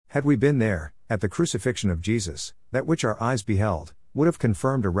Had we been there, at the crucifixion of Jesus, that which our eyes beheld, would have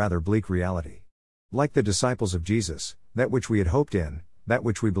confirmed a rather bleak reality. Like the disciples of Jesus, that which we had hoped in, that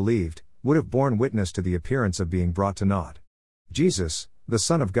which we believed, would have borne witness to the appearance of being brought to naught. Jesus, the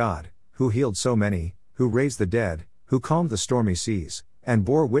Son of God, who healed so many, who raised the dead, who calmed the stormy seas, and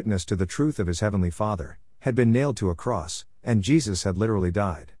bore witness to the truth of his heavenly Father, had been nailed to a cross, and Jesus had literally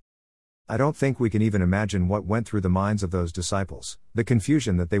died. I don't think we can even imagine what went through the minds of those disciples, the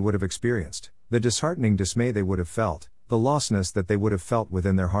confusion that they would have experienced, the disheartening dismay they would have felt, the lostness that they would have felt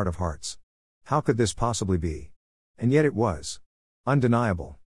within their heart of hearts. How could this possibly be? And yet it was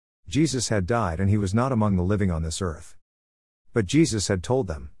undeniable. Jesus had died and he was not among the living on this earth. But Jesus had told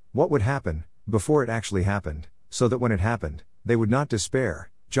them what would happen before it actually happened, so that when it happened, they would not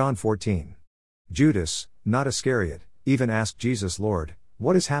despair. John 14. Judas, not Iscariot, even asked Jesus, "Lord,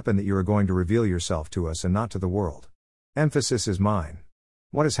 what has happened that you are going to reveal yourself to us and not to the world?" Emphasis is mine.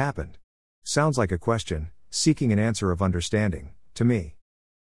 What has happened? Sounds like a question, seeking an answer of understanding, to me.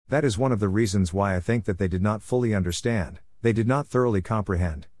 That is one of the reasons why I think that they did not fully understand, they did not thoroughly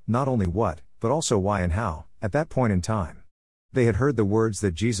comprehend, not only what, but also why and how, at that point in time. They had heard the words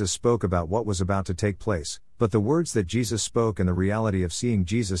that Jesus spoke about what was about to take place, but the words that Jesus spoke and the reality of seeing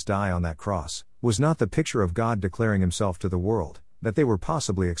Jesus die on that cross, was not the picture of God declaring himself to the world, that they were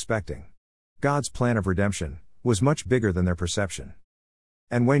possibly expecting. God's plan of redemption was much bigger than their perception.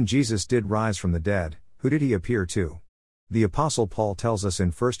 And when Jesus did rise from the dead, who did he appear to? The Apostle Paul tells us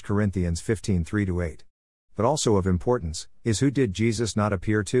in 1 Corinthians 15:3-8. But also of importance, is who did Jesus not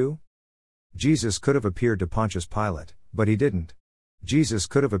appear to? Jesus could have appeared to Pontius Pilate, but he didn't. Jesus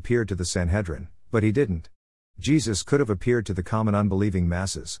could have appeared to the Sanhedrin, but he didn't. Jesus could have appeared to the common unbelieving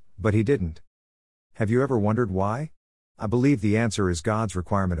masses, but he didn't. Have you ever wondered why? I believe the answer is God's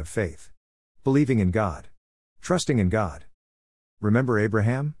requirement of faith. Believing in God. Trusting in God. Remember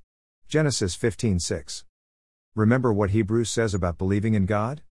Abraham? Genesis 15:6. Remember what Hebrews says about believing in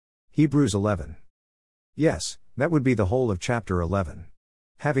God? Hebrews 11. Yes, that would be the whole of chapter 11.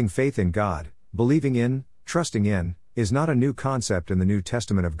 Having faith in God, believing in, trusting in, is not a new concept in the New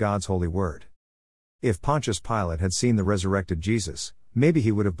Testament of God's holy word. If Pontius Pilate had seen the resurrected Jesus, maybe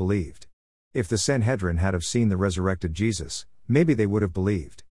he would have believed. If the Sanhedrin had have seen the resurrected Jesus, maybe they would have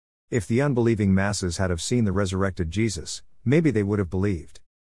believed. If the unbelieving masses had have seen the resurrected Jesus, maybe they would have believed.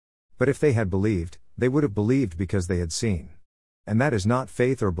 But if they had believed, they would have believed because they had seen. And that is not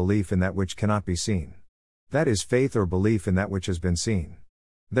faith or belief in that which cannot be seen. That is faith or belief in that which has been seen.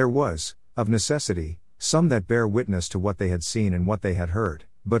 There was, of necessity, some that bear witness to what they had seen and what they had heard,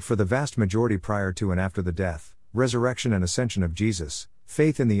 but for the vast majority prior to and after the death, resurrection and ascension of Jesus,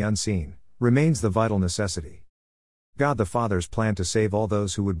 faith in the unseen remains the vital necessity. God the Father's plan to save all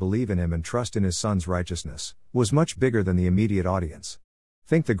those who would believe in him and trust in his Son's righteousness was much bigger than the immediate audience.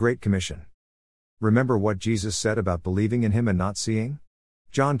 Think the Great Commission. Remember what Jesus said about believing in him and not seeing?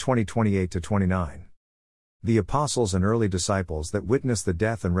 John 20:28-29. The apostles and early disciples that witnessed the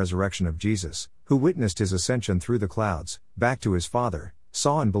death and resurrection of Jesus, who witnessed his ascension through the clouds, back to his Father,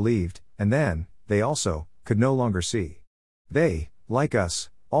 saw and believed, and then, they also, could no longer see. They, like us,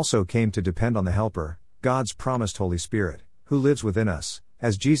 also came to depend on the Helper, God's promised Holy Spirit, who lives within us,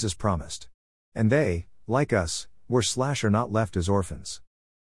 as Jesus promised. And they, like us, were not left as orphans.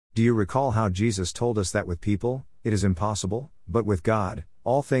 Do you recall how Jesus told us that with people, it is impossible, but with God,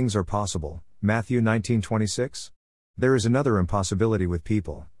 all things are possible, Matthew 19:26? There is another impossibility with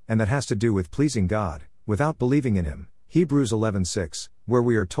people, and that has to do with pleasing God, without believing in him, Hebrews 11:6, where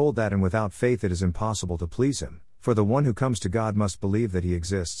we are told that and without faith it is impossible to please him, for the one who comes to God must believe that he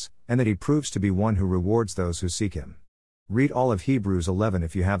exists, and that he proves to be one who rewards those who seek him. Read all of Hebrews 11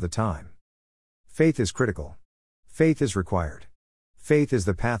 if you have the time. Faith is critical. Faith is required. Faith is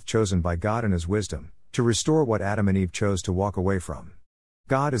the path chosen by God in his wisdom, to restore what Adam and Eve chose to walk away from.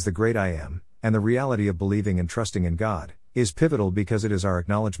 God is the great I am, and the reality of believing and trusting in God is pivotal because it is our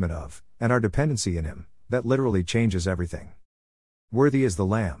acknowledgement of, and our dependency in him, that literally changes everything. Worthy is the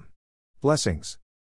Lamb. Blessings.